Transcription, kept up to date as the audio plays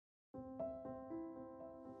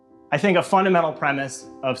I think a fundamental premise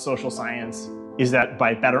of social science is that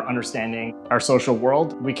by better understanding our social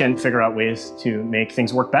world, we can figure out ways to make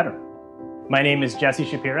things work better. My name is Jesse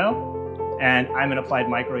Shapiro, and I'm an applied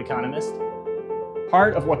microeconomist.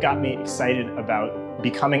 Part of what got me excited about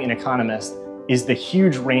becoming an economist is the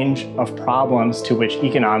huge range of problems to which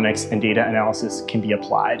economics and data analysis can be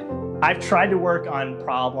applied. I've tried to work on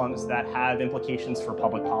problems that have implications for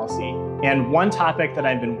public policy. And one topic that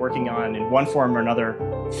I've been working on in one form or another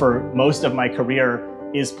for most of my career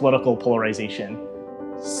is political polarization.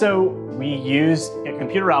 So we use a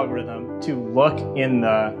computer algorithm to look in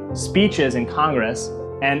the speeches in Congress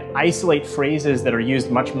and isolate phrases that are used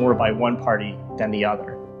much more by one party than the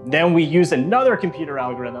other. Then we use another computer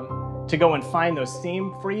algorithm to go and find those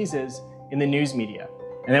same phrases in the news media.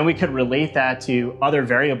 And then we could relate that to other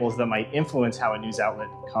variables that might influence how a news outlet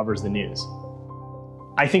covers the news.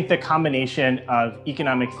 I think the combination of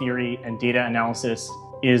economic theory and data analysis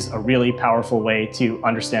is a really powerful way to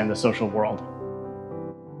understand the social world.